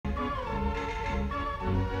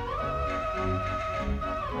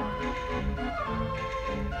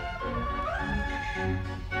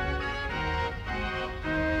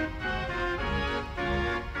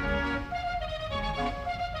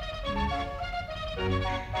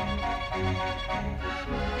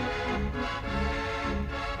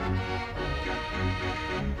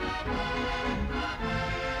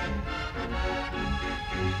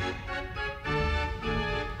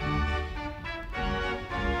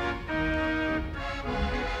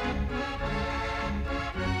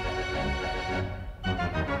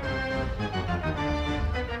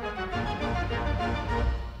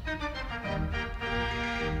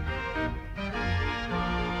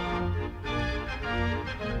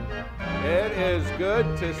It is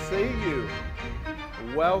good to see you.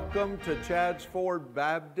 Welcome to Chaddsford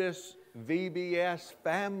Baptist VBS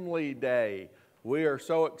Family Day. We are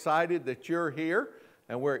so excited that you're here,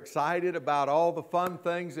 and we're excited about all the fun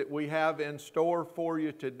things that we have in store for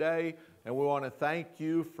you today, and we want to thank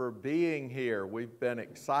you for being here. We've been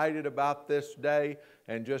excited about this day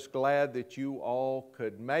and just glad that you all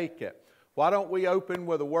could make it. Why don't we open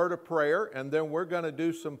with a word of prayer, and then we're going to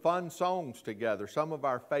do some fun songs together, some of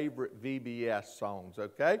our favorite VBS songs,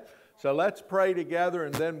 okay? So let's pray together,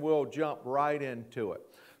 and then we'll jump right into it.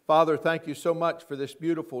 Father, thank you so much for this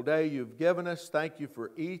beautiful day you've given us. Thank you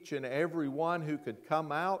for each and every one who could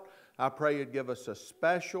come out. I pray you'd give us a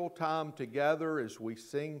special time together as we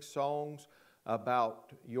sing songs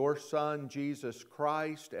about your Son, Jesus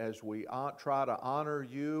Christ, as we try to honor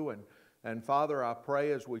you. And Father, I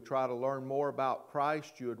pray as we try to learn more about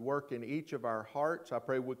Christ, you would work in each of our hearts. I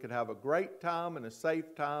pray we could have a great time and a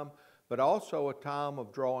safe time, but also a time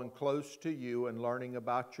of drawing close to you and learning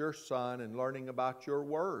about your Son and learning about your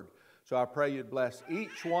Word. So I pray you'd bless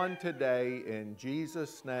each one today in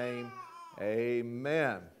Jesus' name,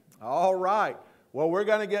 amen. All right. Well, we're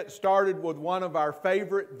going to get started with one of our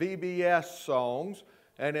favorite VBS songs.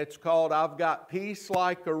 And it's called, I've Got Peace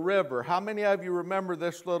Like a River. How many of you remember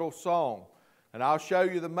this little song? And I'll show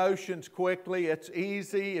you the motions quickly. It's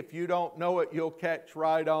easy. If you don't know it, you'll catch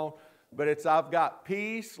right on. But it's, I've got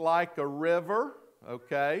peace like a river,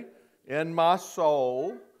 okay, in my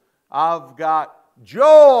soul. I've got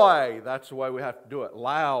joy. That's the way we have to do it,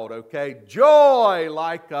 loud, okay? Joy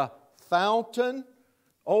like a fountain.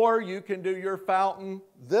 Or you can do your fountain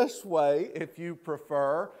this way if you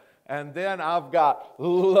prefer. And then I've got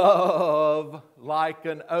love like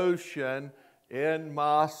an ocean in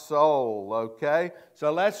my soul, okay?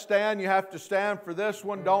 So let's stand. You have to stand for this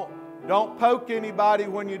one. Don't poke anybody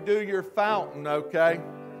when you do your fountain, okay?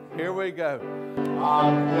 Here we go.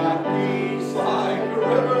 I've got peace like a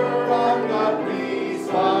river. I've got peace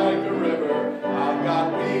like a river. I've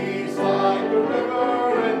got peace like a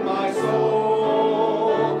river in my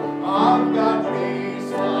soul. I've got peace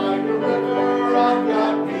like a river. I've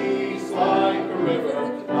got peace like a river.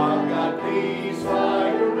 I've got peace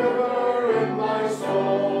like a river in my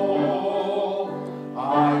soul.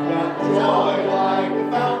 I've got joy like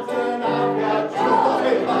a fountain. I've got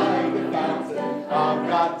joy like a fountain. I've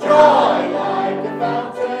got joy like a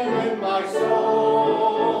fountain in my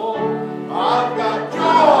soul. I've got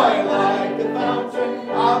joy like a fountain.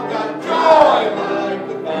 I've got joy like a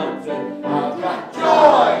fountain. I've got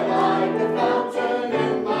joy like a fountain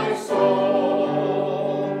in my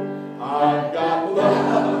soul. I've got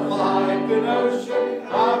love like an ocean.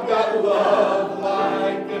 I've got love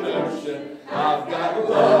like an ocean. I've got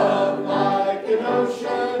love like an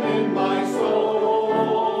ocean in my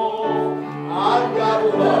soul. I've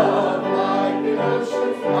got love like an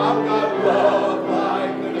ocean. I've got love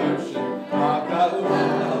like an ocean. I've got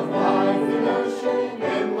love like an ocean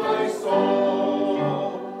in my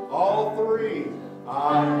soul. All three.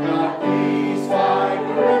 I've got peace like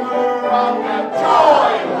a river. I've got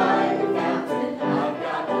joy like a fountain. I've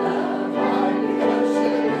got love like an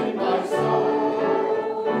ocean in my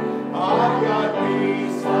soul. I've got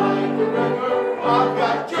peace like a river. I've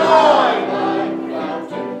got joy like a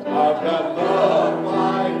fountain. I've got love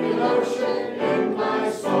like an ocean in my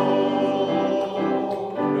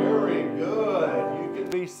soul. Very good. You can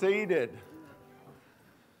be seated.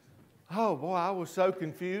 Oh boy, I was so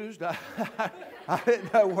confused. I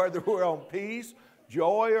didn't know whether we're on peace,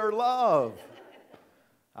 joy, or love.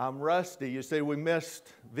 I'm rusty. You see, we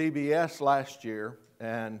missed VBS last year,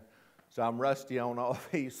 and so I'm rusty on all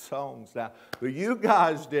these songs now. But you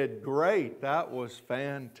guys did great. That was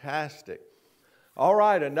fantastic. All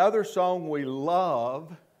right, another song we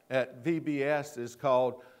love at VBS is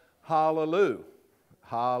called Hallelujah.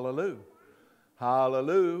 Hallelujah.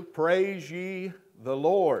 Hallelujah. Praise ye the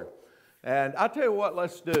Lord. And I tell you what,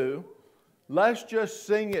 let's do. Let's just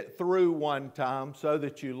sing it through one time so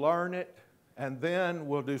that you learn it, and then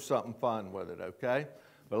we'll do something fun with it, okay?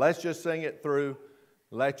 But let's just sing it through,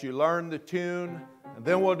 let you learn the tune, and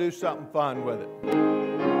then we'll do something fun with it.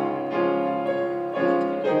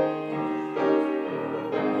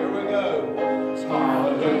 Here we go.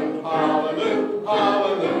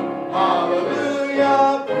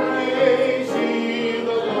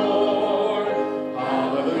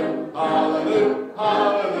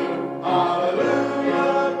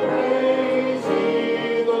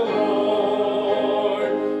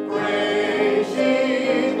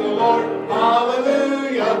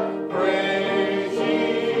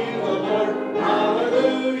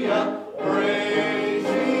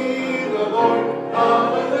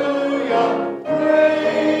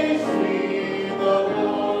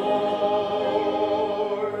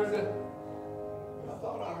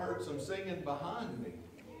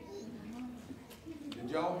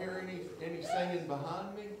 y'all hear any singing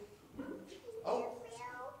behind me? Oh.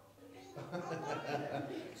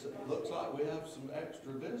 So it looks like we have some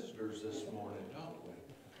extra visitors this morning, don't we?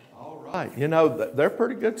 All right. You know, they're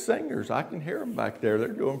pretty good singers. I can hear them back there. They're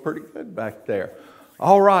doing pretty good back there.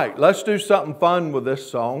 All right. Let's do something fun with this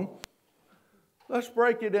song. Let's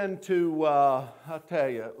break it into, I'll tell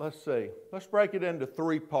you, let's see. Let's break it into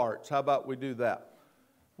 3 parts. How about we do that?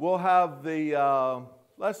 We'll have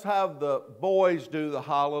let's have the boys do the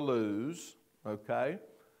hallelujahs, okay?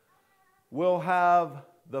 We'll have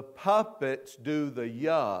the puppets do the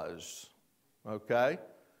yas, okay?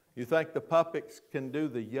 You think the puppets can do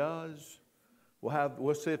the yas?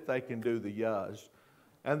 We'll see if they can do the yas.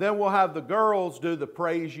 And then we'll have the girls do the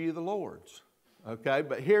praise ye the Lord's, okay?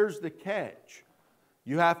 But here's the catch.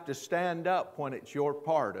 You have to stand up when it's your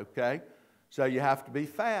part, okay? So you have to be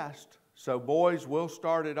fast. So boys, we'll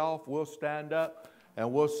start it off. We'll stand up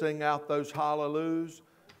and we'll sing out those hallelujahs.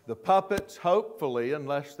 The puppets, hopefully,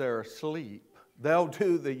 unless they're asleep, they'll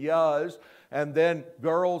do the yas. And then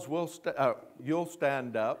girls, you'll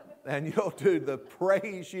stand up and you'll do the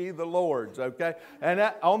praise ye the Lord's, okay? And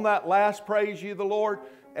on that last praise ye the Lord,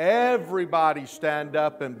 everybody stand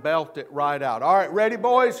up and belt it right out. All right, ready,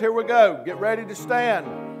 boys? Here we go. Get ready to stand.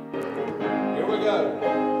 Here we go.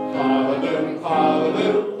 Hallelujah,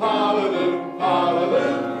 hallelujah, hallelujah,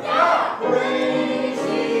 hallelujah. Praise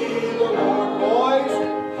ye the Lord, boys.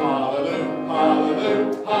 Hallelujah,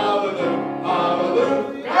 hallelujah, hallelujah,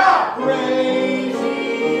 hallelujah. Praise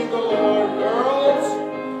ye the Lord, girls.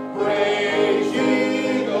 Praise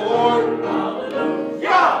ye the Lord.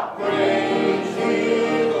 Hallelujah. Praise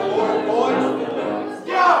ye the Lord, boys.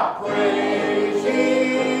 Yeah. Praise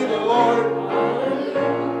ye the Lord.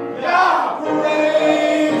 Hallelujah.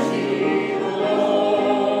 Praise ye the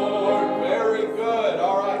Lord. Very good.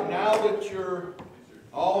 All right, now that you're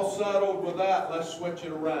all settled with that, let's switch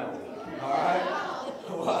it around. All right?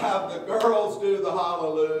 We'll have the girls do the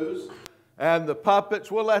hallelujahs. And the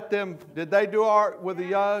puppets, we'll let them, did they do all right with the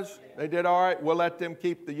yas? They did all right. We'll let them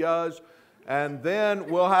keep the yas. And then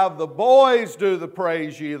we'll have the boys do the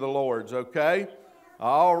praise ye the Lord's, okay?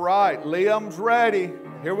 All right, Liam's ready.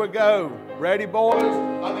 Here we go. Ready, boys? Wait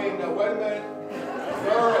a minute.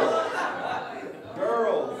 Girls.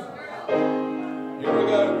 Girls. Here we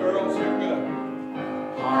go, girls. Here we go.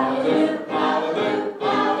 Hallelujah, hallelujah,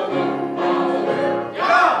 hallelujah,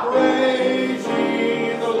 hallelujah. Praise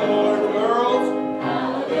ye the Lord, girls.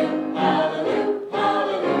 Hallelujah, hallelujah,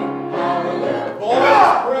 hallelujah, hallelujah.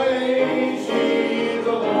 Boys, praise ye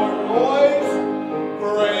the Lord, boys.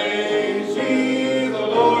 Praise ye the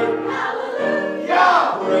Lord.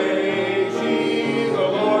 Hallelujah. Praise ye the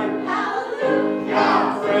Lord.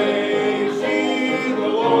 Hallelujah. Praise ye the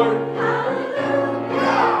Lord.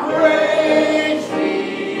 Hallelujah. Praise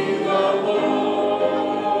ye the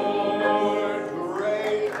Lord.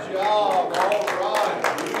 Great job. All right.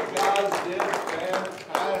 You guys did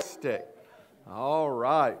fantastic. All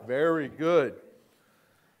right. Very good.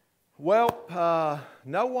 Well,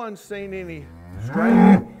 no one's seen any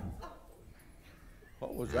strange.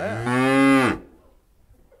 What was that?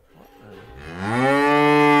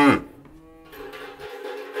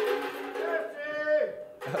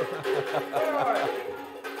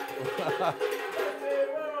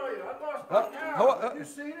 Have you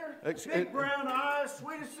seen her? Big brown eyes,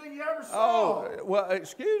 sweetest thing you ever saw. Oh, well,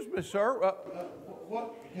 excuse me, sir.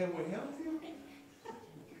 What can we help you?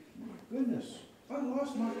 Goodness, I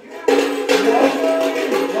lost my cat.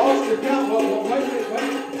 Lost your cat? Well, wait.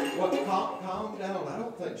 Well, calm down. I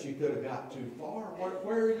don't think she could have got too far.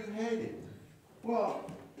 Where are you headed? Well,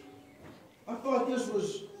 I thought this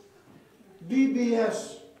was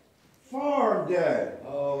VBS Farm Day.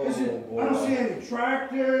 Oh, boy. I don't see any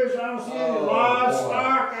tractors. I don't see any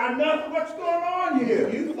livestock. Nothing. What's going on here?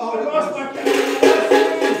 You thought I it lost was, my cat.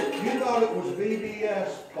 You thought it was VBS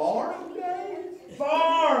Farm Day?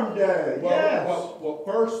 Farm Day. Yes. Well,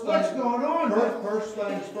 first thing. What's going on? First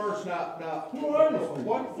things first. Now. Who are these people?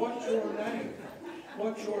 What's your name?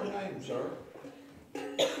 What's your name, sir?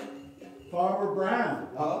 Farmer Brown.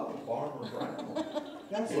 Oh, Farmer Brown.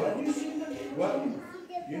 That's right. You see that? Well,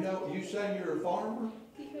 you know, you say you're a farmer?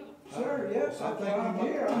 Sir, yes, I think I'm you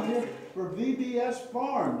might- here. I'm here for VBS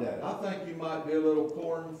Farm Day. I think you might be a little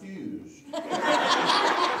confused. Are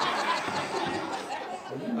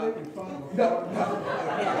you making fun of me? No,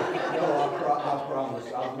 I promise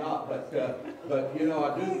I'm not. But you know,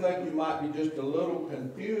 I do think you might be just a little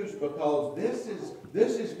confused because this is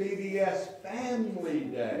VBS Family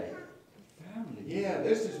Day. Family? Yeah,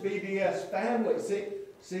 this is VBS Family.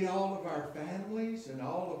 See all of our families and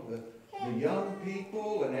all of the the young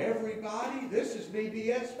people and everybody. This is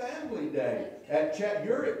VBS Family Day.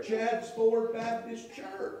 You're at Chad's Ford Baptist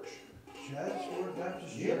Church. Chad's Ford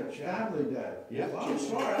Baptist Church, Family Day. Yeah. Well, I'm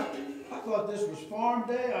sorry. I thought this was Farm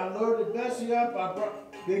Day. I loaded Bessie up. I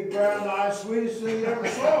brought big brown eyes, sweetest thing you ever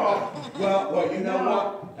saw. Well, you know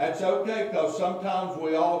what? That's okay, because sometimes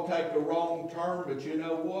we all take a wrong turn, but you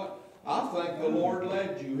know what? I think the Lord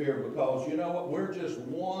led you here, because you know what? We're just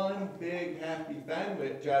one big happy family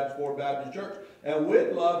at Chad's Ford Baptist Church, and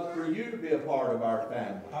we'd love for you to be a part of our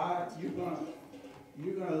family.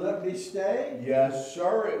 You're gonna let me stay? Yes,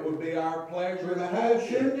 sir. It would be our pleasure For to the have whole you.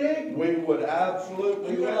 shindig? We would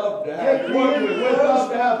absolutely love to Hey, have you. Wouldn't we? We'd love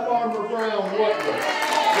to have Farmer Brown, wouldn't we?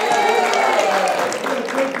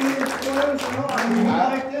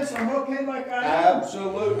 Like this, I'm okay like I am.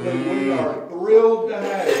 Absolutely. We are thrilled to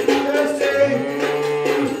have you. Bessie,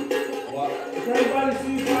 What? if anybody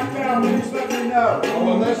sees my cow, please let me know. Oh,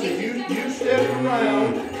 well, listen, you step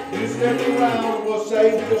around. You step around, and we'll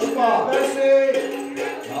save you the spot. Bessie!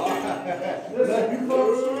 All right. Listen, you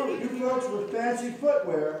folks with fancy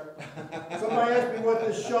footwear, somebody asked me what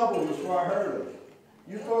this shovel was before I heard it.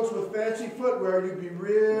 You folks with fancy footwear, you be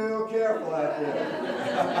real careful out there.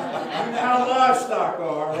 You know how livestock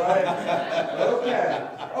are, right? Okay.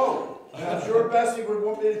 Oh, and I'm sure Bessie would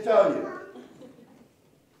want me to tell you.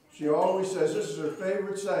 She always says, this is her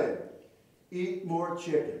favorite saying, eat more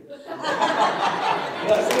chicken.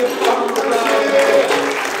 Let's give Farmer Brown.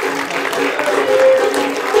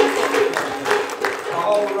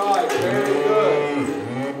 All right, very good.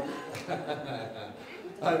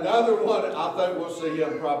 Another one, I think we'll see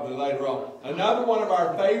him probably later on. Another one of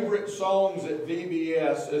our favorite songs at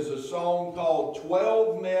VBS is a song called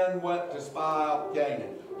 12 Men Went to Spy Out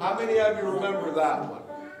Canaan. How many of you remember that one?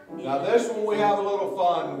 Now this one we have a little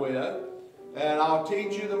fun with, and I'll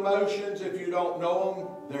teach you the motions if you don't know them.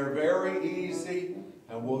 They're very easy,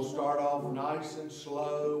 and we'll start off nice and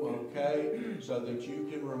slow, okay, so that you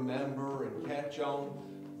can remember and catch on.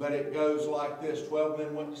 But it goes like this. 12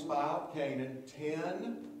 men went to spy out Canaan.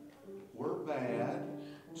 10 were bad.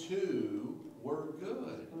 2 were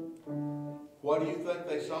good. What do you think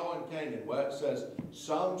they saw in Canaan? Well, it says,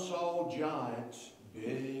 some saw giants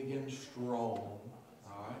big and strong.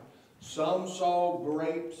 All right. Some saw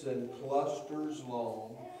grapes in clusters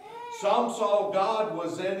long. Some saw God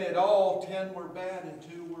was in it all. 10 were bad and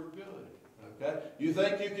 2 were good. Okay. You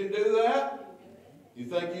think you can do that? You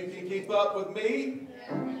think you can keep up with me?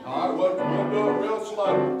 All right, we'll do it real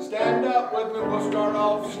slow. Stand up with me. We'll start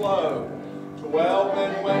off slow. 12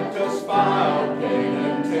 men went to spy out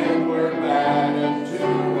Canaan. 10 were bad and 2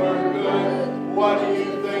 were good. What do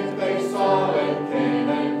you think they saw in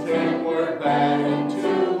Canaan? 10 were bad and 2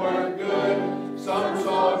 were good. Some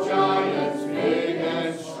saw giants big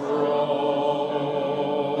and strong.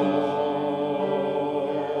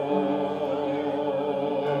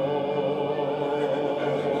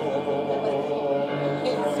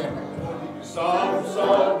 Some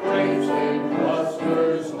saw grapes in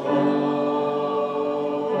clusters long.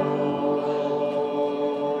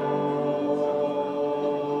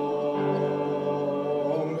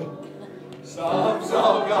 Some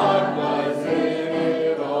saw God was in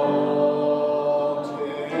it all.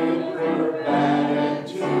 10 were bad and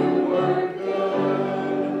 2 were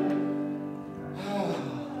good.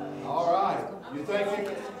 All right. You think you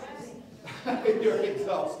can? You're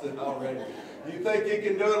exhausted already. You think you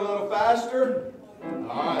can do it a little faster? All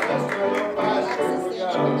right, let's do it a little faster. Here we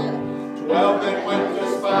go. 12 men went to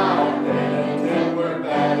spy out Canaan. 10 were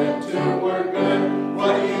bad and 2 were good.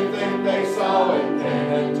 What do you think they saw in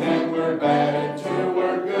Canaan? 10 were bad and 2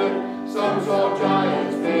 were good. Some saw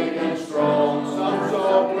giants big and strong. Some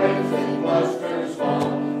saw grapes in clusters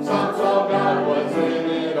long. Some saw God was in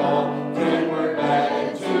it all. 10 were bad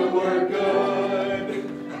and 2 were good.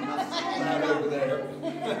 Not over there.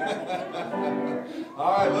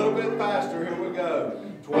 All right, a little bit faster. Here we go.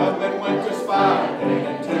 12 men went to spy out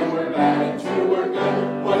Canaan. 10 were bad and 2 were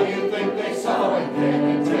good. What do you think they saw in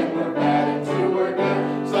Canaan? 10 were bad and 2 were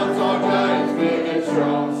good. Some saw giants big and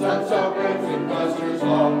strong. Some saw grapes in clusters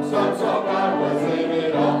long. Some saw God was in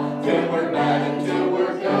it all. 10 were bad and 2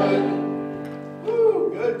 were good. Woo,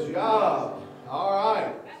 good job. All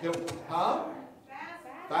right. Huh?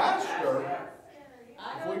 Faster?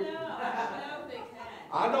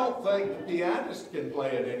 I don't think the pianist can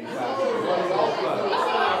play it any faster. What do y'all think?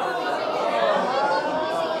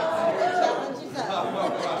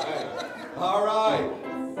 All right.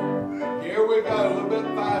 Here we go. A little bit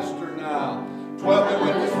faster now. 12 men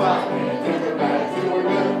went to spy Canaan. 10 were bad and 2 were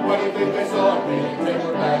good. What do you think they saw in Canaan? 10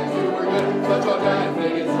 were bad and 2 were good. Some saw giants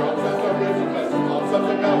big and strong. Some saw grapes and clusters long. Some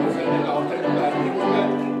saw God was in it all. 10 were bad and 2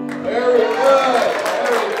 were good. Very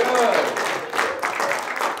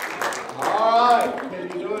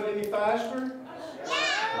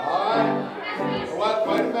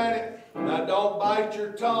minute. Now don't bite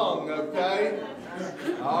your tongue, okay?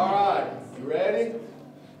 All right, you ready?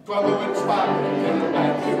 From the wind spot, give it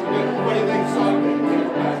back, give it good. What do you think, son? Give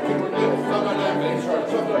it back, give it good. Something like that, baby.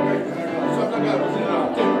 Something like that. Something like that.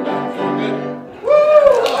 Give it back, give it good. Woo!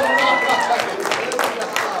 All right. Good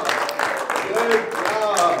job. Good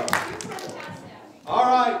job. All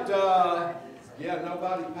right. Yeah,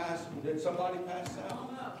 nobody passed. Did somebody pass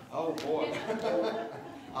out? Oh, boy.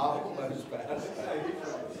 I almost passed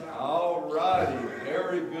out. All righty.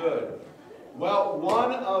 Very good. Well,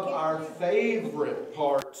 one of our favorite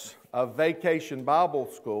parts of Vacation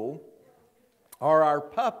Bible School are our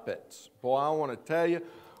puppets. Boy, I want to tell you,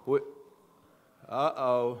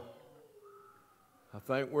 I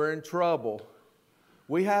think we're in trouble.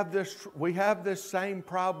 We have this same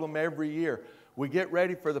problem every year. We get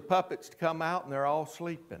ready for the puppets to come out and they're all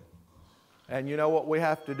sleeping. And you know what we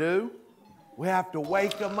have to do? We have to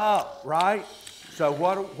wake them up, right? So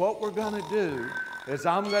what we're going to do is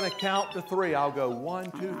I'm going to count to 3. I'll go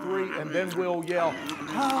 1, 2, 3, and then we'll yell,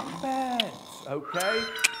 puppets, okay?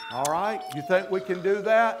 All right, you think we can do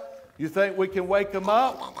that? You think we can wake them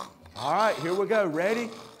up? All right, here we go. Ready?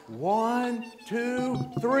 1, 2,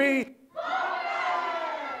 3.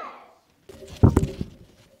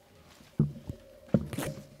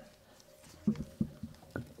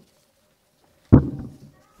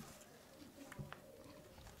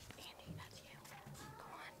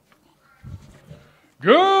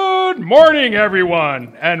 Good morning,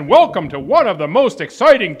 everyone, and welcome to one of the most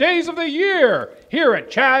exciting days of the year here at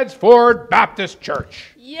Chad's Ford Baptist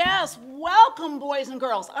Church. Yes, welcome, boys and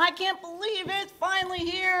girls. I can't believe it's finally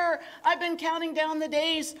here. I've been counting down the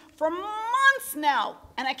days for months now,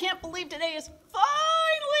 and I can't believe today is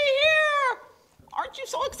finally here. Aren't you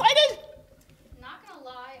so excited? Not gonna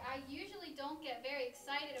lie, I usually don't get very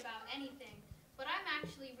excited about anything, but I'm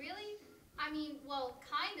actually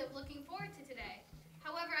kind of looking forward to today.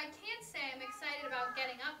 However, I can't say I'm excited about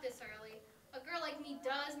getting up this early. A girl like me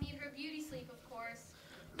does need her beauty sleep, of course.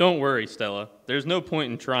 Don't worry, Stella. There's no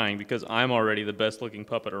point in trying because I'm already the best looking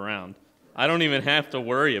puppet around. I don't even have to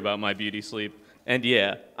worry about my beauty sleep. And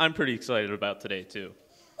yeah, I'm pretty excited about today too.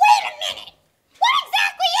 Wait a minute! What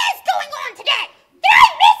exactly is going on today? Did I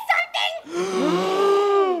miss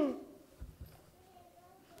something?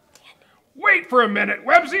 Wait for a minute,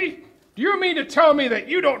 Websy. Do you mean to tell me that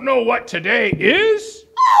you don't know what today is?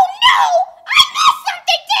 Oh no! I missed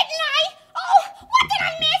something, didn't I? Oh, what did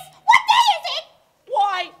I miss? What day is it?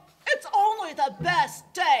 Why, it's only the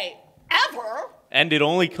best day ever. And it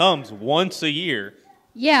only comes once a year.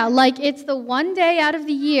 Yeah, like it's the one day out of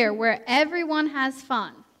the year where everyone has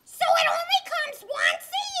fun. So it only comes once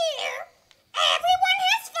a year. Everyone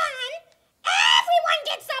has fun. Everyone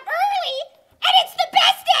gets up early. And it's the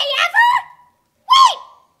best day ever? Wait!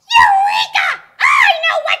 Eureka! I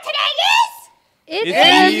know what today is! It's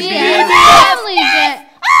VBS Family Day.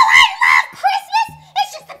 Oh, I love Christmas!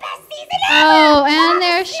 It's just the best season ever! Oh, and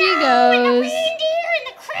there she And the goes. reindeer and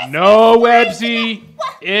the Christmas No, lights Websy. and the-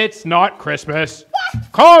 What? It's not Christmas.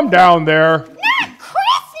 What? Calm down there. Not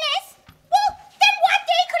Christmas? Well, then what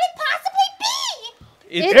day could it possibly be?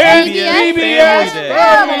 It's VBS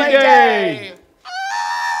Family Day.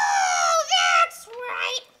 Oh, that's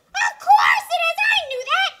right. Of course it is. I knew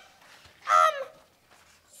that.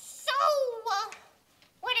 So,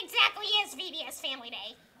 what exactly is VBS Family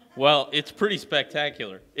Day? Well, it's pretty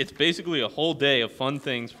spectacular. It's basically a whole day of fun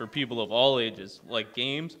things for people of all ages, like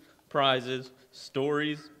games, prizes,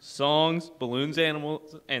 stories, songs, balloons,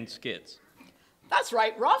 animals, and skits. That's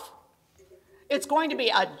right, Ruff. It's going to be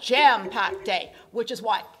a jam-packed day, which is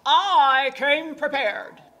why I came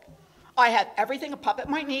prepared. I have everything a puppet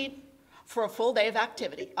might need for a full day of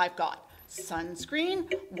activity. I've got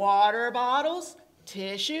sunscreen, water bottles,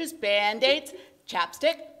 tissues, Band-Aids,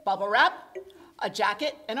 chapstick, bubble wrap, a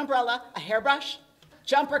jacket, an umbrella, a hairbrush,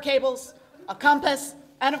 jumper cables, a compass,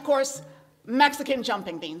 and of course, Mexican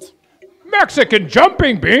jumping beans. Mexican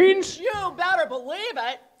jumping beans? You better believe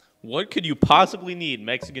it. What could you possibly need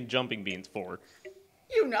Mexican jumping beans for?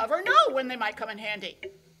 You never know when they might come in handy.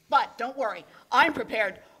 But don't worry, I'm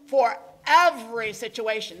prepared for every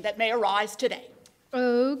situation that may arise today.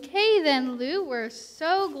 Okay then, Lou. We're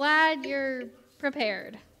so glad you're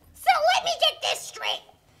prepared. So let me get this straight.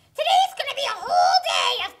 Today's gonna be a whole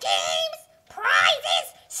day of games,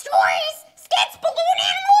 prizes, stories, skits, balloon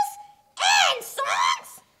animals, and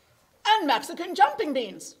songs? And Mexican jumping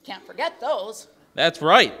beans. Can't forget those. That's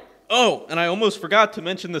right. Oh, and I almost forgot to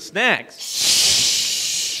mention the snacks.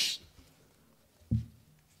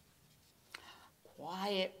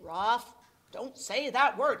 Quiet, Ruff. Don't say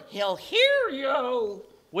that word. He'll hear you.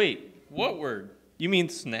 Wait, what word? You mean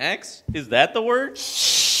snacks? Is that the word?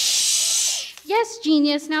 Yes,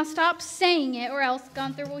 genius. Now stop saying it or else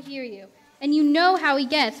Gunther will hear you. And you know how he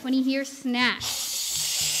gets when he hears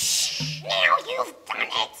snacks. Now you've done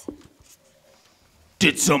it.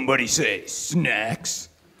 Did somebody say snacks?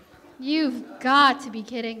 You've got to be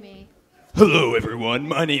kidding me. Hello, everyone.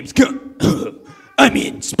 My name's Special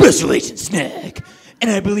Agent Snack. And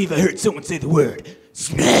I believe I heard someone say the word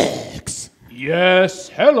snacks. Yes,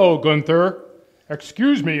 hello, Gunther.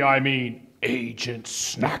 Excuse me, Agent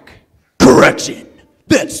Snack. Correction.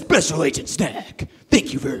 That's Special Agent Snack.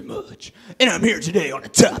 Thank you very much. And I'm here today on a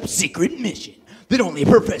top secret mission that only a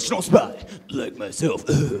professional spy like myself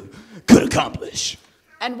could accomplish.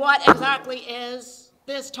 And what exactly is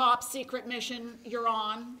this top secret mission you're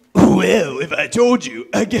on? Well, if I told you,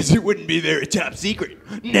 I guess it wouldn't be very top secret.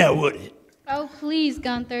 Now would it? Oh, please,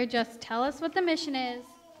 Gunther, just tell us what the mission is.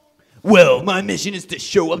 Well, my mission is to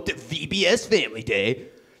show up to VBS Family Day,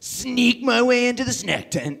 sneak my way into the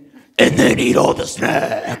snack tent, and then eat all the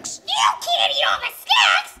snacks. You can't eat all the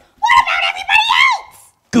snacks! What about everybody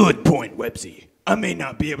else? Good point, Websy. I may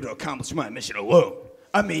not be able to accomplish my mission alone.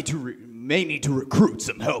 I may need to recruit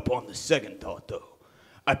some help on the second thought, though.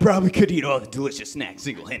 I probably could eat all the delicious snacks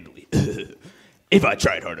single-handedly, if I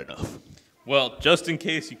tried hard enough. Well, just in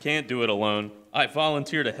case you can't do it alone, I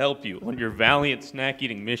volunteer to help you on your valiant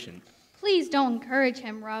snack-eating mission. Please don't encourage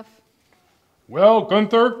him, Ruff. Well,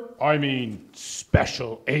 Gunther,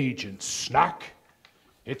 Special Agent Snack.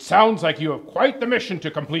 It sounds like you have quite the mission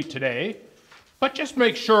to complete today, but just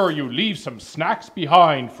make sure you leave some snacks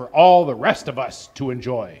behind for all the rest of us to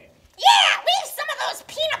enjoy. Yeah, leave some of those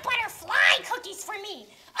peanut butter fly cookies for me.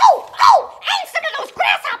 Oh, and some of those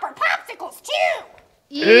grasshopper popsicles, too.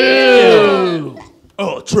 Ew!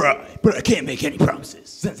 I'll try, but I can't make any promises,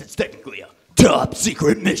 since it's technically a top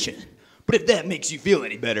secret mission. But if that makes you feel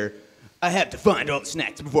any better, I have to find all the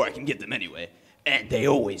snacks before I can get them anyway. And they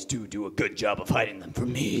always do a good job of hiding them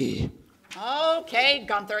from me. Okay,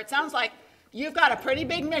 Gunther, it sounds like you've got a pretty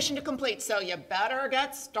big mission to complete, so you better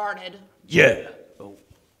get started. Yeah. Oh.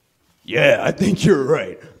 Yeah, I think you're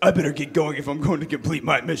right. I better get going if I'm going to complete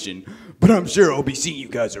my mission. But I'm sure I'll be seeing you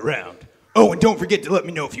guys around. Oh, and don't forget to let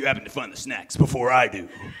me know if you happen to find the snacks before I do.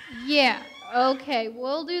 Yeah, okay,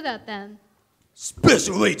 we'll do that then.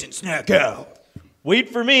 Special Agent Snack out. Wait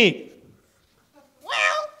for me.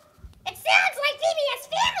 Well, it sounds like VBS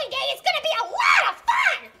Family Day is going to be a lot of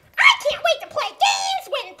fun. I can't wait to play games,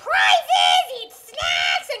 win prizes, eat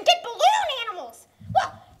snacks, and get balloon animals.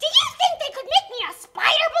 Well, do you think they could make me a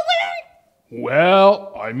spider balloon?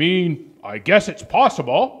 Well, I guess it's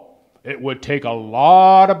possible. It would take a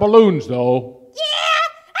lot of balloons, though. Yeah,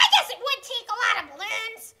 I guess it would take a lot of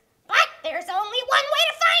balloons. But there's only one way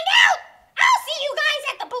to find out. I'll see you guys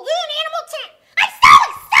at the balloon animal tent. I'm so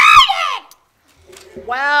excited!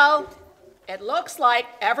 Well, it looks like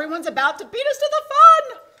everyone's about to beat us to the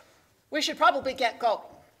fun. We should probably get going.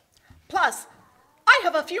 Plus, I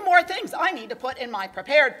have a few more things I need to put in my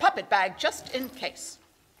prepared puppet bag just in case.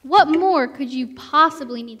 What more could you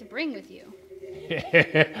possibly need to bring with you?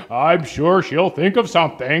 I'm sure she'll think of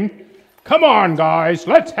something. Come on, guys,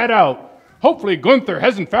 let's head out. Hopefully Gunther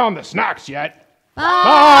hasn't found the snacks yet. Bye!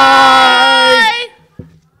 Bye!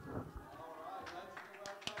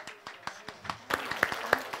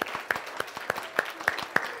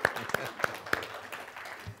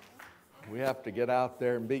 We have to get out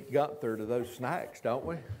there and beat Gunther to those snacks, don't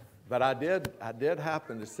we? But I did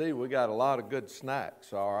happen to see we got a lot of good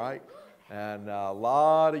snacks, all right? And a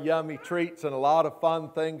lot of yummy treats and a lot of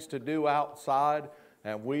fun things to do outside,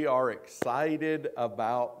 and we are excited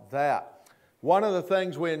about that. One of the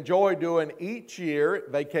things we enjoy doing each year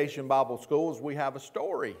at Vacation Bible School is we have a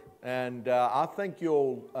story, and I think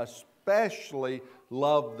you'll especially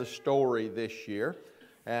love the story this year.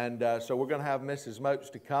 And so we're going to have Mrs. Motes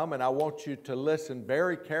to come, and I want you to listen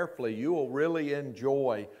very carefully. You will really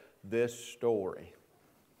enjoy this story.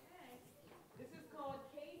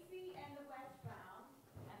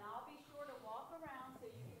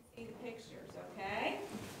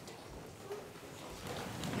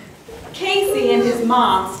 Casey and his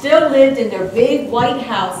mom still lived in their big white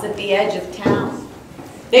house at the edge of town.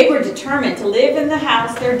 They were determined to live in the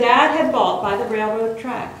house their dad had bought by the railroad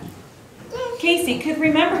track. Casey could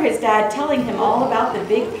remember his dad telling him all about the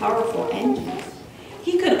big, powerful engines.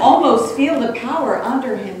 He could almost feel the power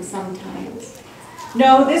under him sometimes.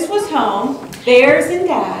 No, this was home, theirs and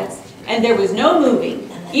Dad's, and there was no moving,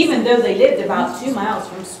 even though they lived about 2 miles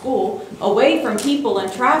from school, away from people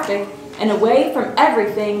and traffic, and away from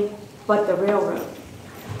everything but the railroad.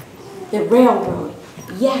 The railroad,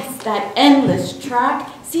 yes, that endless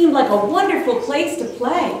track seemed like a wonderful place to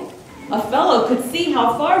play. A fellow could see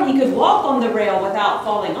how far he could walk on the rail without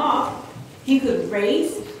falling off. He could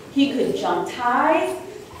race, he could jump ties,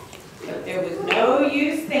 but there was no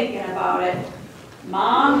use thinking about it.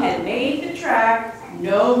 Mom had made the track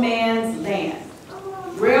no man's land.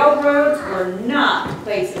 Railroads were not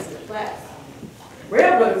places to play.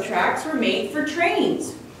 Railroad tracks were made for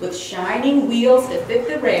trains with shining wheels that fit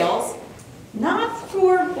the rails, not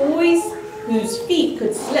for boys whose feet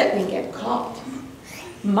could slip and get caught.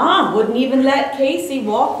 Mom wouldn't even let Casey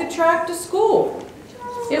walk the track to school.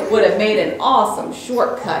 It would have made an awesome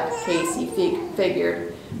shortcut, Casey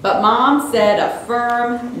figured, but Mom said a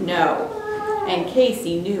firm no, and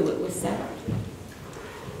Casey knew it was settled.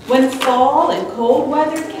 When fall and cold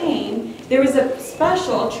weather came, there was a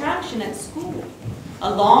special attraction at school.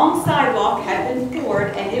 A long sidewalk had been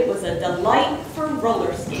poured, and it was a delight for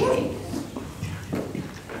roller skating.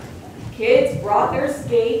 Kids brought their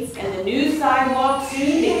skates, and the new sidewalk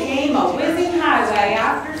soon became a whizzing highway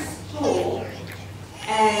after school.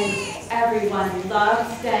 And everyone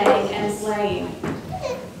loved staying and playing.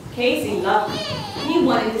 Casey loved it. He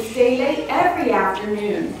wanted to stay late every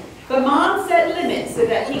afternoon, but Mom set limits so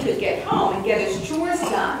that he could get home and get his chores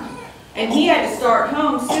done. And he had to start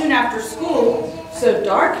home soon after school so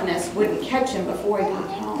darkness wouldn't catch him before he got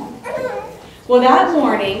home. Well, that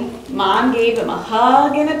morning, Mom gave him a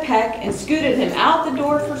hug and a peck and scooted him out the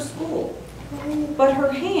door for school. But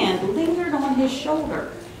her hand lingered on his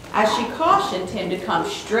shoulder as she cautioned him to come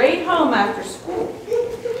straight home after school.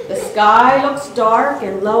 The sky looks dark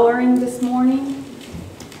and lowering this morning.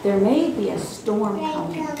 There may be a storm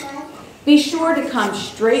coming. Be sure to come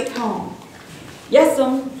straight home.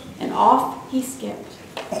 Yes'm, and off he skipped.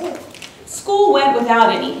 School went without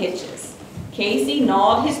any hitches. Casey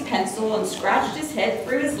gnawed his pencil and scratched his head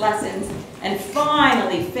through his lessons and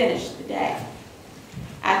finally finished the day.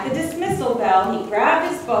 At the dismissal bell, he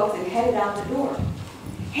grabbed his books and headed out the door.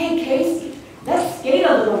 Hey, Casey, let's skate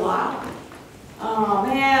a little while. Oh,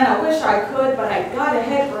 man, I wish I could, but I gotta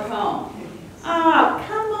head for home. Ah,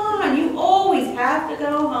 come on, you always have to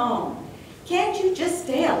go home. Can't you just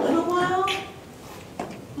stay a little while?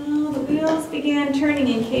 Well, the wheels began turning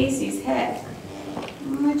in Casey's head.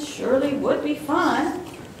 It surely would be fun.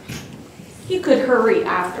 He could hurry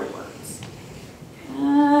afterwards.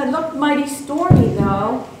 It looked mighty stormy,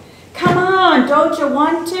 though. Come on, don't you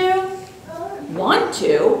want to? Want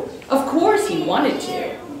to? Of course he wanted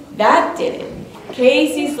to. That did it.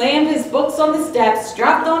 Casey slammed his books on the steps,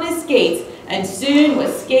 strapped on his skates, and soon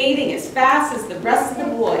was skating as fast as the rest of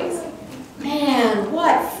the boys. Man,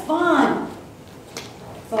 what fun!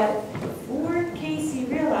 But before Casey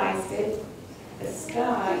realized it, the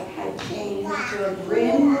sky had changed to a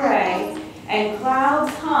grim gray, and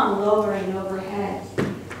clouds hung lowering overhead.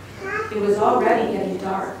 It was already getting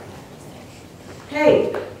dark.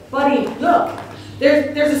 Hey, buddy, look,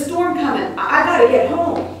 there's a storm coming. I gotta get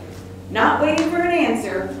home. Not waiting for an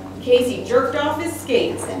answer, Casey jerked off his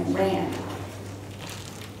skates and ran.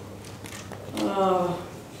 Oh,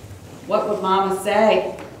 what would Mama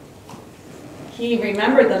say? He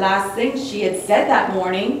remembered the last thing she had said that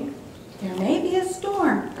morning. There may be a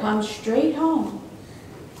storm. Come straight home.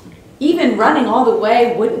 Even running all the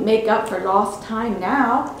way wouldn't make up for lost time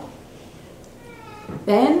now.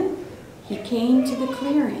 Then he came to the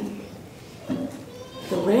clearing,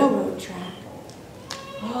 the railroad track.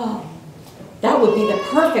 Oh, that would be the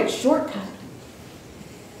perfect shortcut.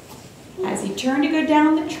 As he turned to go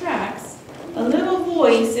down the tracks, a little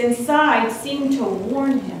voice inside seemed to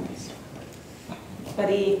warn him. But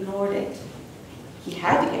he ignored it. He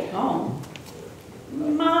had to get home.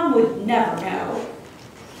 Mom would never know.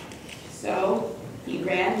 So he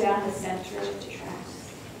ran down the center of the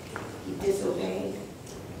tracks. He disobeyed.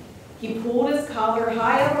 He pulled his collar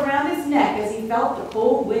high up around his neck as he felt the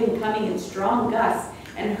cold wind coming in strong gusts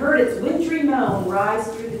and heard its wintry moan rise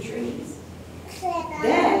through the trees.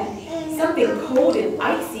 Then something cold and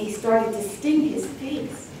icy started to sting his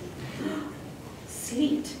face.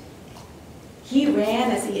 Sleet. He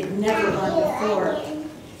ran as he had never run before.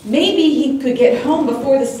 Maybe he could get home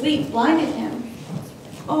before the sleet blinded him.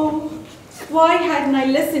 Oh, why hadn't I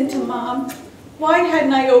listened to Mom? Why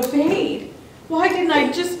hadn't I obeyed? Why didn't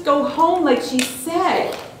I just go home like she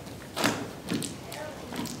said?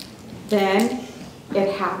 Then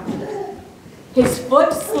it happened. His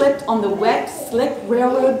foot slipped on the wet, slick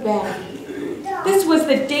railroad bed. This was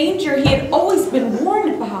the danger he had always been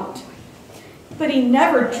warned about. But he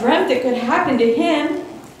never dreamt it could happen to him.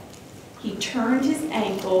 He turned his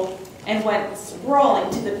ankle and went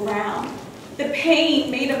sprawling to the ground. The pain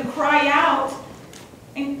made him cry out,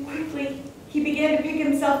 and quickly he began to pick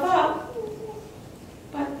himself up.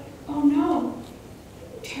 But, oh no,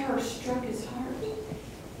 terror struck his heart.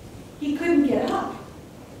 He couldn't get up.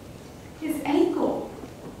 His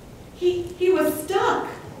He was stuck.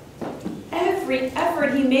 Every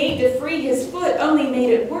effort he made to free his foot only made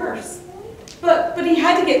it worse. But he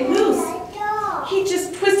had to get loose. He'd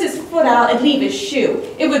just twist his foot out and leave his shoe.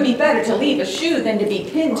 It would be better to leave a shoe than to be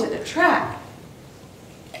pinned to the track.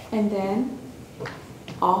 And then,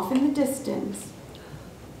 off in the distance,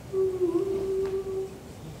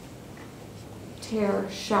 terror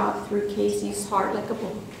shot through Casey's heart like a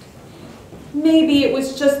bolt. Maybe it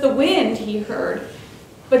was just the wind he heard,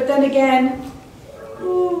 but then again,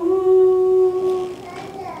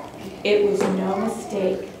 it was no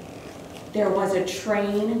mistake. There was a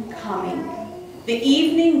train coming. The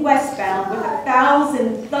evening westbound with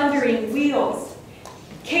 1,000 thundering wheels.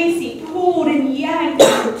 Casey pulled and yanked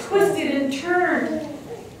and twisted and turned.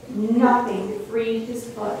 Nothing freed his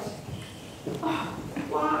foot. Oh,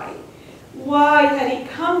 why? Why had he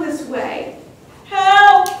come this way?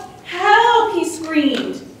 Help! Help! He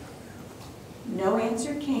screamed. No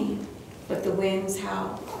answer came, but the winds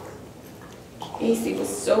howled. Casey was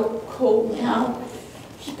so cold now,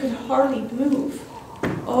 he could hardly move.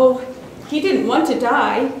 Oh, he didn't want to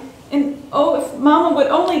die. And oh, if Mama would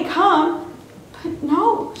only come. But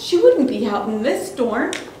no, she wouldn't be out in this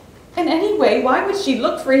storm. And anyway, why would she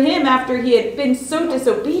look for him after he had been so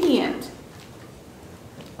disobedient?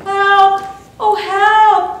 Help! Oh,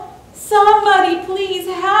 help! Somebody please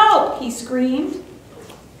help, he screamed.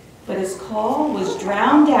 But his call was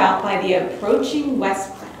drowned out by the approaching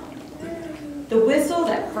west cloud. The whistle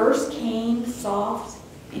that first came soft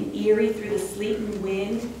and eerie through the sleeting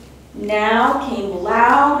wind now came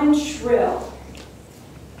loud and shrill.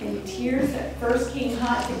 And tears that first came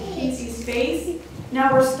hot to Casey's face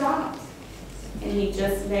now were stopped. And he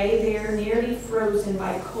just lay there nearly frozen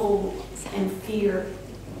by cold and fear.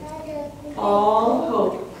 All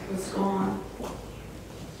hope was gone.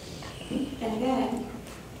 And then,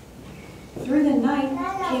 through the night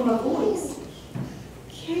came a voice.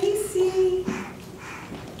 Casey!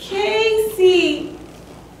 Casey!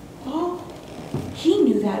 Oh, he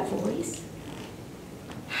knew that voice.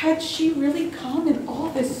 Had she really come in all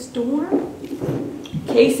this storm?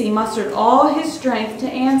 Casey mustered all his strength to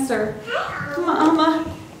answer, Mama,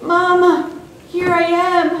 Mama, here I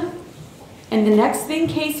am. And the next thing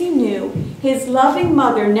Casey knew, his loving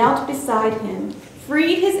mother knelt beside him,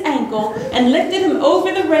 freed his ankle, and lifted him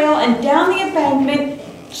over the rail and down the embankment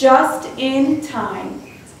just in time.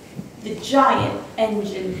 The giant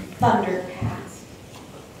engine thundered past.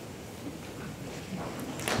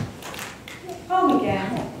 Home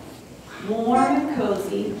again, warm and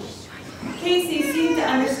cozy, Casey seemed to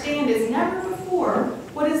understand as never before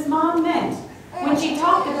what his mom meant when she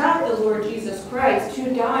talked about the Lord Jesus Christ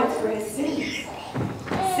who died for his sins.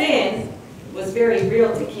 Sin was very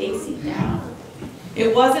real to Casey now.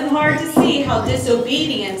 It wasn't hard to see how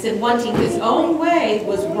disobedience and wanting his own way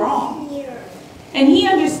was wrong. And he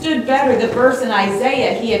understood better the verse in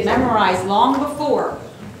Isaiah he had memorized long before.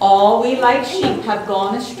 All we like sheep have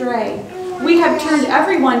gone astray. We have turned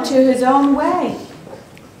everyone to his own way.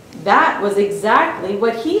 That was exactly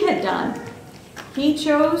what he had done. He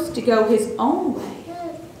chose to go his own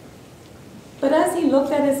way. But as he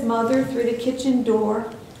looked at his mother through the kitchen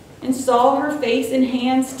door and saw her face and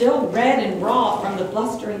hands still red and raw from the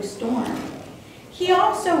blustering storm, he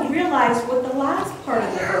also realized what the last part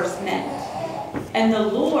of the verse meant. And the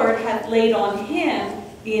Lord hath laid on him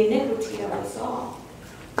the iniquity of us all.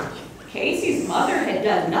 Casey's mother had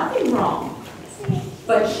done nothing wrong,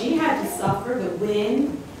 but she had to suffer the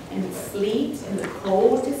wind and the sleet and the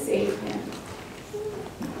cold to save him.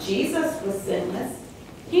 Jesus was sinless.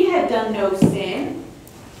 He had done no sin,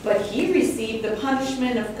 but he received the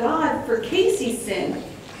punishment of God for Casey's sin,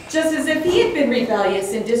 just as if he had been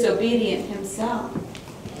rebellious and disobedient himself.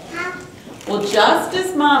 Well, just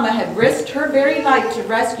as Mama had risked her very life to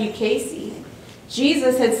rescue Casey,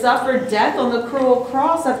 Jesus had suffered death on the cruel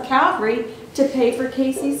cross of Calvary to pay for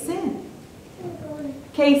Casey's sin.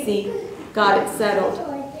 Casey got it settled.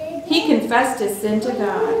 He confessed his sin to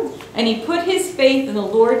God, and he put his faith in the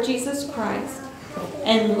Lord Jesus Christ.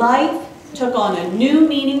 And life took on a new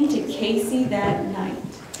meaning to Casey that night.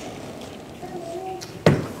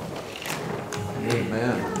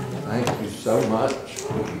 Amen. Thank you so much.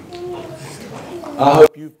 I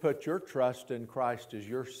hope you've put your trust in Christ as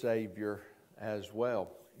your Savior as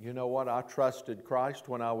well. You know what? I trusted Christ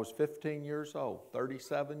when I was 15 years old,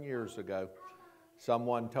 37 years ago.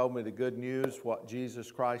 Someone told me the good news, what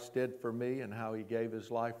Jesus Christ did for me and how he gave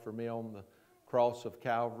his life for me on the cross of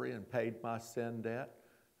Calvary and paid my sin debt.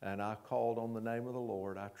 And I called on the name of the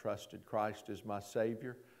Lord. I trusted Christ as my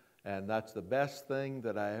Savior. And that's the best thing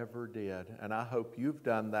that I ever did. And I hope you've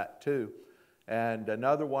done that too. And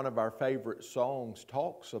another one of our favorite songs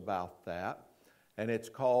talks about that. And it's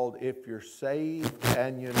called If You're Saved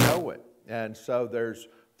and You Know It. And so there's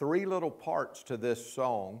 3 little parts to this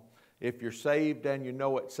song. If you're saved and you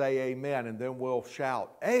know it, say amen. And then we'll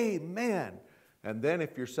shout, amen. And then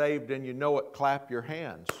if you're saved and you know it, clap your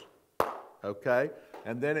hands. Okay?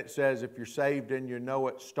 And then it says, if you're saved and you know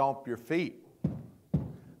it, stomp your feet.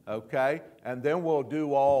 Okay? And then we'll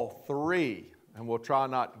do all 3. And we'll try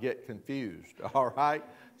not to get confused. All right?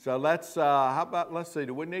 So let's, how about, let's see,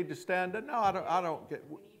 do we need to stand up? No, I don't get,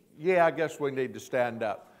 yeah, I guess we need to stand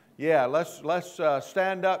up. Yeah, let's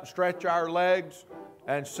stand up, stretch our legs,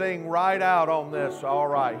 and sing right out on this. All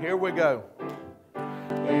right, here we go.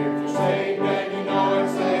 If you're saved and you know it,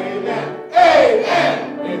 say amen.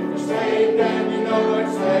 Amen. If you're saved and you know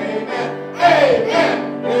it, say amen.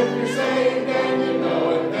 Amen. If you're saved and you know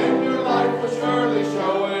it, then your life will surely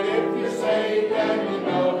show it. If you're saved and you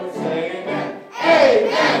know it, say amen.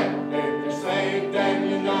 Amen. If you're saved and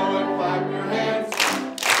you know it, clap your hands.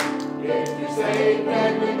 If you're saved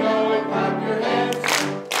and you know it, clap your hands.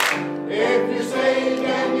 If you're saved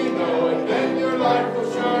and you know it, then your life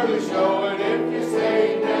will surely show it. If you're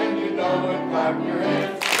saved and you know it, clap your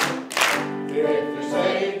hands. If you're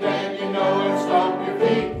saved and you know it, stomp your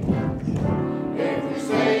feet. If you're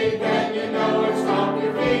saved and you know it, stomp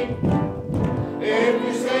your feet. If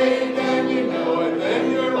you're saved and you know it,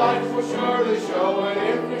 then your life will surely show it.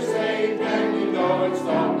 If you're saved and you know it,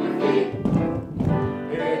 stomp your feet.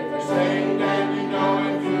 If you're saved and you know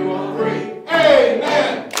it, 2 or 3.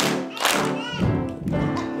 Amen.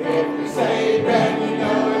 If you're saved and you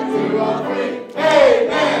know it, 2 or 3.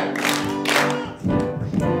 Amen.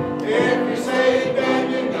 If you're saved and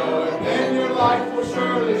you know it, then your life will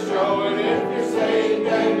surely show it. If you're saved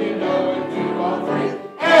and you know it, 2 or 3.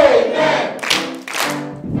 Amen.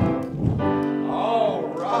 All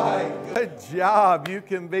right. Good job. You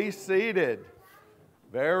can be seated.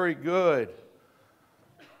 Very good.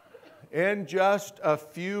 In just a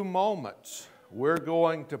few moments, we're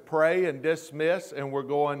going to pray and dismiss, and we're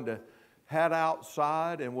going to head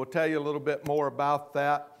outside, and we'll tell you a little bit more about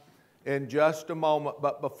that in just a moment.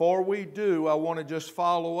 But before we do, I want to just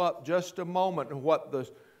follow up just a moment on what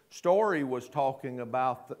the story was talking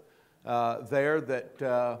about there that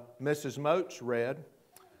Mrs. Motes read.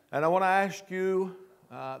 And I want to ask you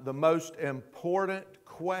the most important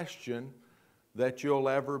question that you'll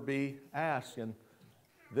ever be asked. And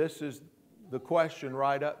this is the question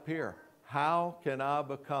right up here. How can I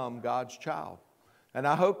become God's child? And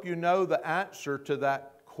I hope you know the answer to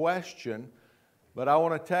that question, but I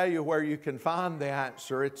want to tell you where you can find the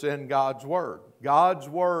answer. It's in God's Word. God's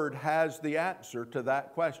Word has the answer to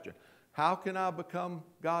that question. How can I become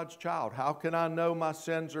God's child? How can I know my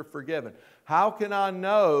sins are forgiven? How can I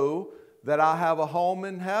know that I have a home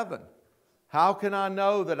in heaven? How can I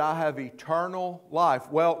know that I have eternal life?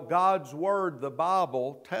 Well, God's Word, the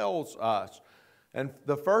Bible, tells us. And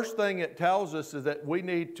the first thing it tells us is that we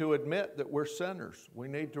need to admit that we're sinners. We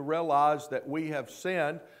need to realize that we have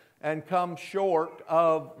sinned and come short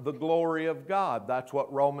of the glory of God. That's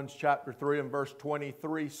what Romans chapter 3 and verse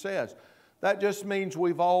 23 says. That just means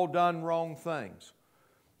we've all done wrong things.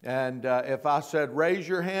 And if I said, raise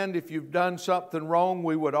your hand if you've done something wrong,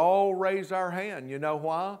 we would all raise our hand. You know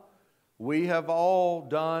why? We have all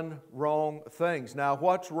done wrong things. Now,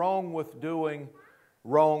 what's wrong with doing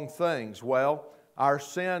wrong things? Well, our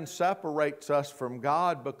sin separates us from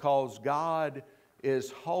God because God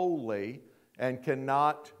is holy and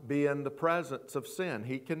cannot be in the presence of sin.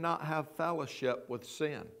 He cannot have fellowship with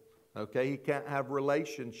sin. Okay? He can't have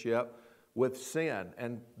relationship with sin.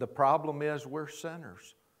 And the problem is we're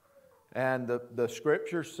sinners. And the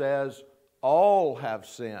Scripture says all have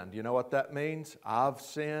sinned. You know what that means? I've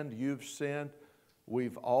sinned, you've sinned,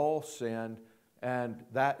 we've all sinned. And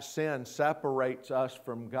that sin separates us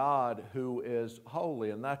from God who is holy.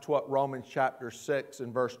 And that's what Romans chapter 6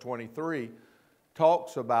 and verse 23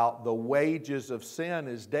 talks about. The wages of sin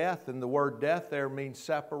is death. And the word death there means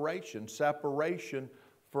separation. Separation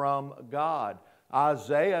from God.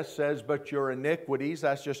 Isaiah says, but your iniquities,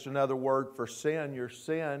 that's just another word for sin. Your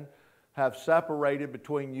sin have separated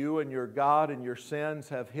between you and your God, and your sins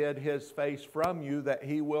have hid His face from you that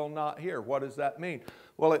He will not hear. What does that mean?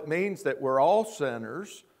 Well, it means that we're all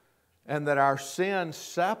sinners and that our sin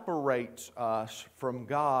separates us from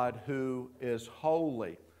God who is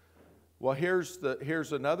holy. Well, here's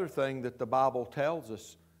another thing that the Bible tells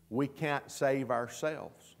us. We can't save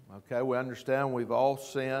ourselves. Okay, we understand we've all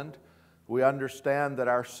sinned. We understand that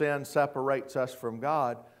our sin separates us from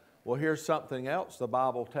God. Well, here's something else the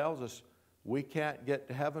Bible tells us. We can't get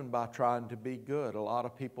to heaven by trying to be good. A lot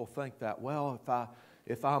of people think that, well,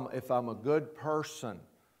 if I'm a good person,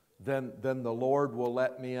 then the Lord will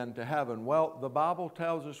let me into heaven. Well, the Bible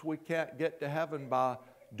tells us we can't get to heaven by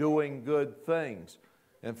doing good things.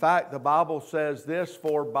 In fact, the Bible says this,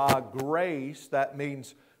 for by grace,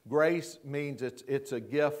 grace means it's a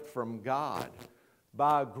gift from God.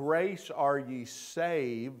 By grace are ye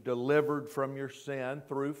saved, delivered from your sin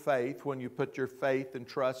through faith, when you put your faith and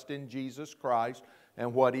trust in Jesus Christ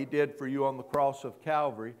and what He did for you on the cross of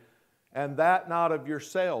Calvary. And that not of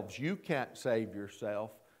yourselves. You can't save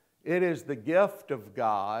yourself. It is the gift of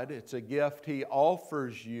God. It's a gift He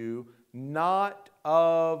offers you, not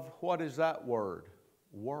of, what is that word?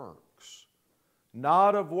 Works.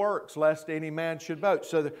 Not of works, lest any man should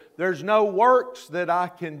boast. So there's no works that I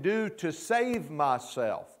can do to save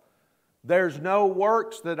myself. There's no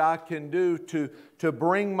works that I can do to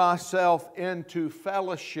bring myself into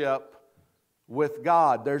fellowship with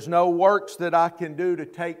God. There's no works that I can do to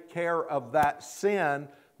take care of that sin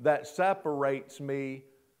that separates me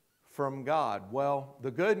from God. Well,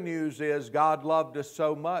 the good news is God loved us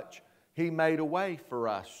so much, He made a way for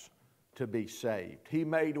us to be saved. He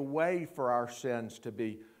made a way for our sins to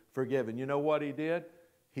be forgiven. You know what He did?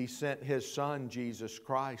 He sent His Son, Jesus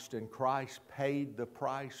Christ, and Christ paid the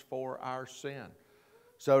price for our sin,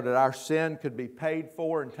 so that our sin could be paid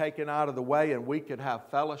for and taken out of the way, and we could have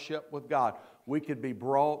fellowship with God. We could be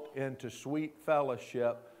brought into sweet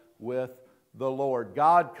fellowship with the Lord.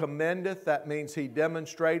 God commendeth, that means He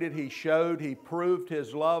demonstrated, He showed, He proved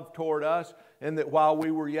His love toward us, and that while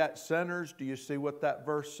we were yet sinners, do you see what that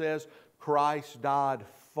verse says? Christ died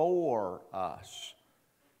for us.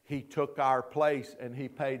 He took our place and He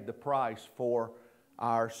paid the price for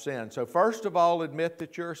our sin. So first of all, admit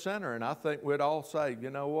that you're a sinner. And I think we'd all say,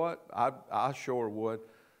 you know what? I sure would.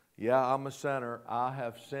 Yeah, I'm a sinner. I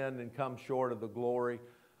have sinned and come short of the glory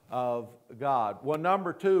of God. Well,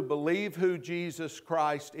 number two, believe who Jesus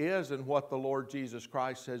Christ is and what the Lord Jesus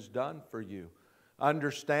Christ has done for you.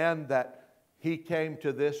 Understand that He came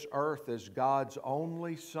to this earth as God's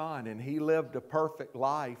only Son, and He lived a perfect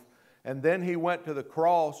life. And then He went to the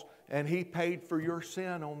cross and He paid for your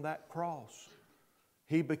sin on that cross.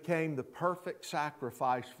 He became the perfect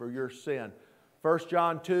sacrifice for your sin. 1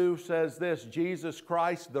 John 2 says this, Jesus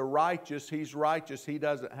Christ the righteous, He's righteous, He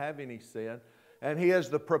doesn't have any sin. And He is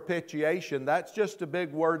the propitiation. That's just a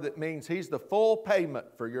big word that means He's the full payment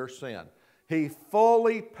for your sin. He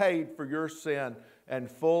fully paid for your sin and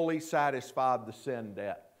fully satisfied the sin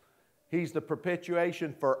debt. He's the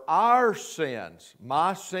propitiation for our sins,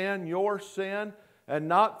 my sin, your sin, and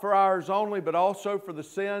not for ours only, but also for the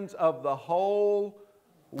sins of the whole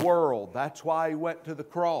world. That's why He went to the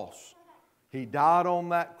cross. He died on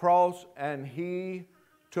that cross and He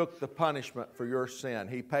took the punishment for your sin.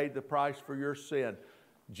 He paid the price for your sin.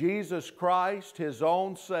 Jesus Christ, His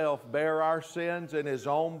own self, bare our sins in His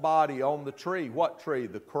own body on the tree. What tree?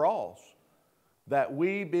 The cross. That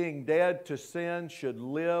we, being dead to sin, should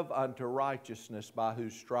live unto righteousness, by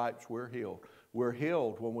whose stripes we're healed. We're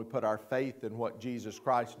healed when we put our faith in what Jesus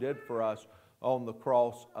Christ did for us on the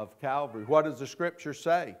cross of Calvary. What does the Scripture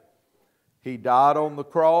say? He died on the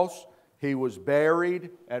cross, He was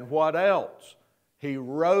buried, and what else? He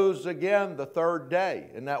rose again the third day.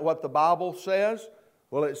 Isn't that what the Bible says?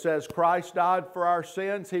 Well, it says Christ died for our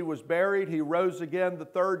sins. He was buried. He rose again the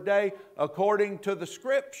third day according to the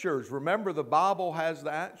Scriptures. Remember, the Bible has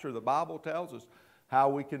the answer. The Bible tells us how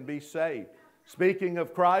we can be saved. Speaking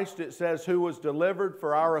of Christ, it says, who was delivered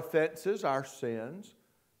for our offenses, our sins,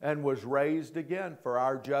 and was raised again for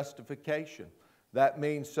our justification. That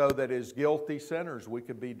means so that as guilty sinners, we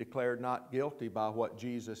could be declared not guilty by what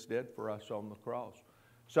Jesus did for us on the cross.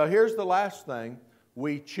 So here's the last thing.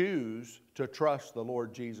 We choose to trust the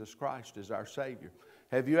Lord Jesus Christ as our Savior.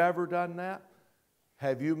 Have you ever done that?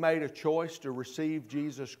 Have you made a choice to receive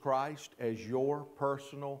Jesus Christ as your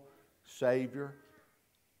personal Savior?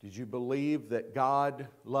 Did you believe that God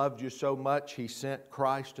loved you so much He sent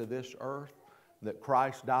Christ to this earth? That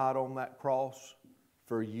Christ died on that cross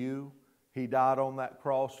for you? He died on that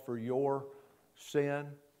cross for your sin.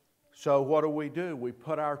 So what do? We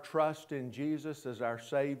put our trust in Jesus as our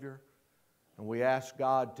Savior, and we ask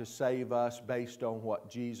God to save us based on what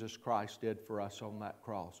Jesus Christ did for us on that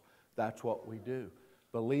cross. That's what we do.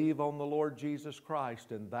 Believe on the Lord Jesus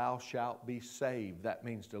Christ, and thou shalt be saved. That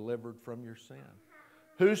means delivered from your sin.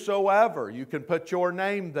 Whosoever, you can put your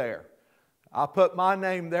name there. I put my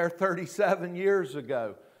name there 37 years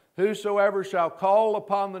ago. Whosoever shall call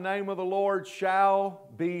upon the name of the Lord shall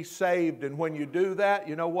be saved. And when you do that,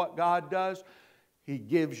 you know what God does? He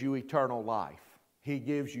gives you eternal life. He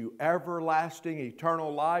gives you everlasting,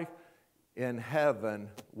 eternal life in heaven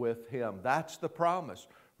with Him. That's the promise.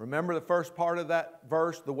 Remember the first part of that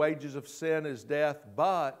verse, the wages of sin is death,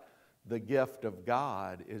 but the gift of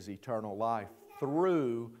God is eternal life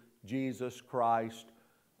through Jesus Christ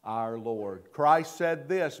our Lord. Christ said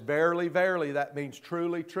this, verily, verily, that means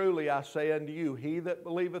truly, truly, I say unto you, he that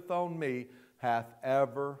believeth on me hath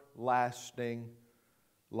everlasting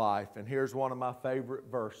life. And here's one of my favorite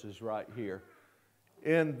verses right here.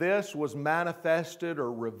 In this was manifested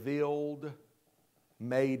or revealed,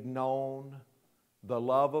 made known, the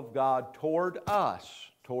love of God toward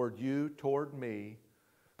us, toward you, toward me,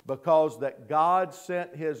 because that God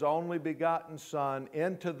sent His only begotten Son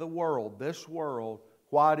into the world, this world.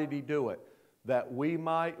 Why did He do it? That we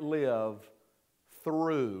might live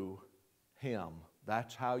through Him.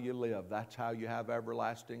 That's how you live. That's how you have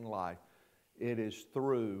everlasting life. It is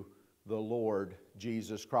through the Lord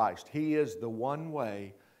Jesus Christ. He is the one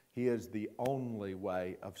way. He is the only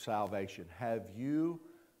way of salvation. Have you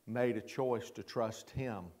made a choice to trust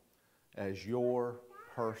Him as your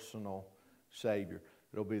personal Savior?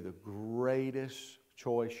 It'll be the greatest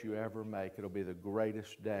choice you ever make. It'll be the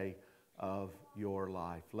greatest day of your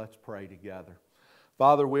life. Let's pray together.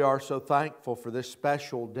 Father, we are so thankful for this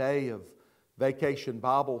special day of Vacation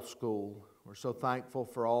Bible School. We're so thankful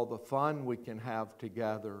for all the fun we can have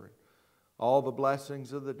together, all the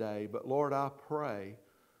blessings of the day. But Lord, I pray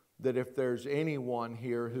that if there's anyone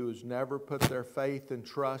here who has never put their faith and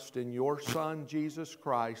trust in your Son, Jesus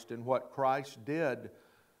Christ, and what Christ did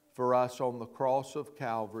for us on the cross of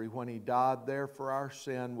Calvary, when He died there for our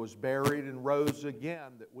sin, was buried and rose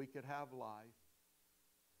again, that we could have life.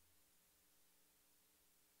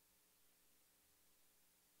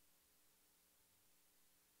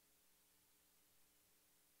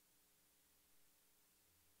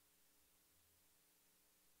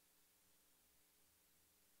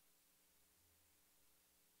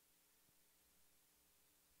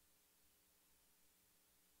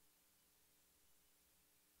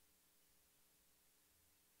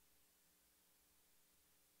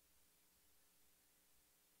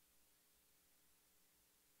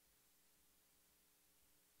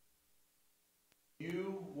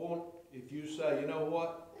 If you say, you know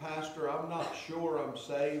what, Pastor, I'm not sure I'm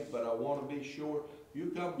saved, but I want to be sure,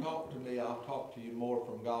 you come talk to me. I'll talk to you more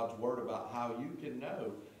from God's Word about how you can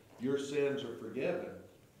know your sins are forgiven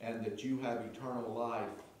and that you have eternal life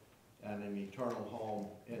and an eternal home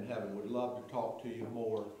in heaven. We'd love to talk to you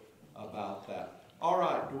more about that. All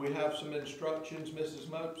right, do we have some instructions, Mrs.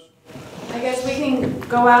 Motes? I guess we can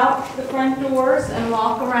go out the front doors and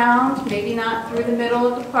walk around, maybe not through the middle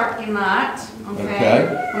of the parking lot, okay?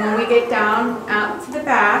 And when we get down out to the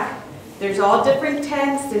back, there's all different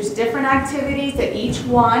tents, there's different activities at each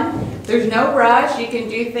one. There's no rush, you can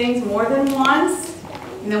do things more than once.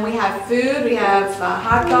 And then we have food, we have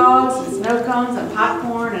hot dogs and snow cones and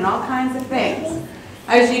popcorn and all kinds of things.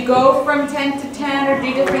 As you go from tent to tent or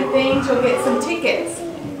do different things, you'll get some tickets.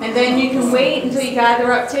 And then you can wait until you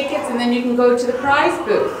gather up tickets, and then you can go to the prize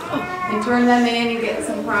booth and turn them in and get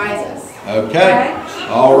some prizes. Okay.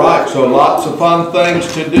 All right. So lots of fun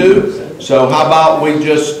things to do. So how about we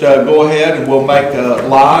just go ahead and we'll make a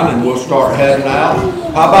line and we'll start heading out.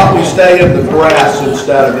 How about we stay in the grass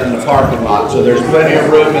instead of in the parking lot? So there's plenty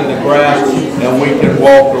of room in the grass and we can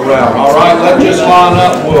walk around. All right. Let's just line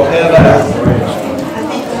up and we'll head out.